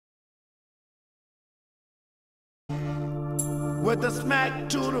with a smack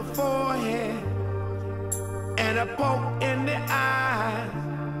to the forehead and a poke in the eye.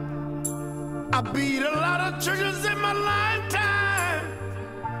 I beat a lot of churches in my lifetime.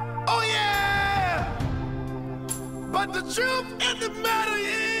 Oh yeah, but the truth of the matter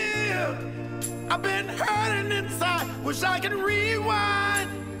is, I've been hurting inside. Wish I could rewind.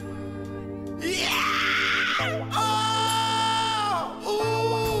 Yeah. Oh,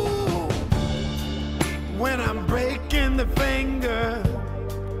 ooh. When I'm breaking the finger,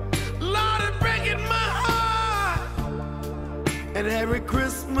 Lord, it's breaking my heart. And every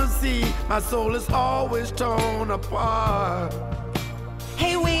Christmas Eve, my soul is always torn apart.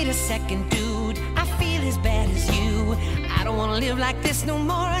 Hey, wait a second, dude. I feel as bad as you. I don't wanna live like this no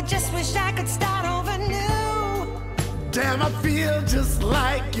more. I just wish I could start over new. Damn, I feel just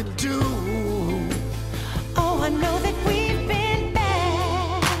like you do. Oh, I know that we've been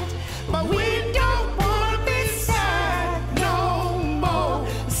bad, But we don't wanna be sad no more.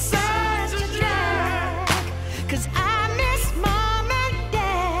 such a drag. 'Cause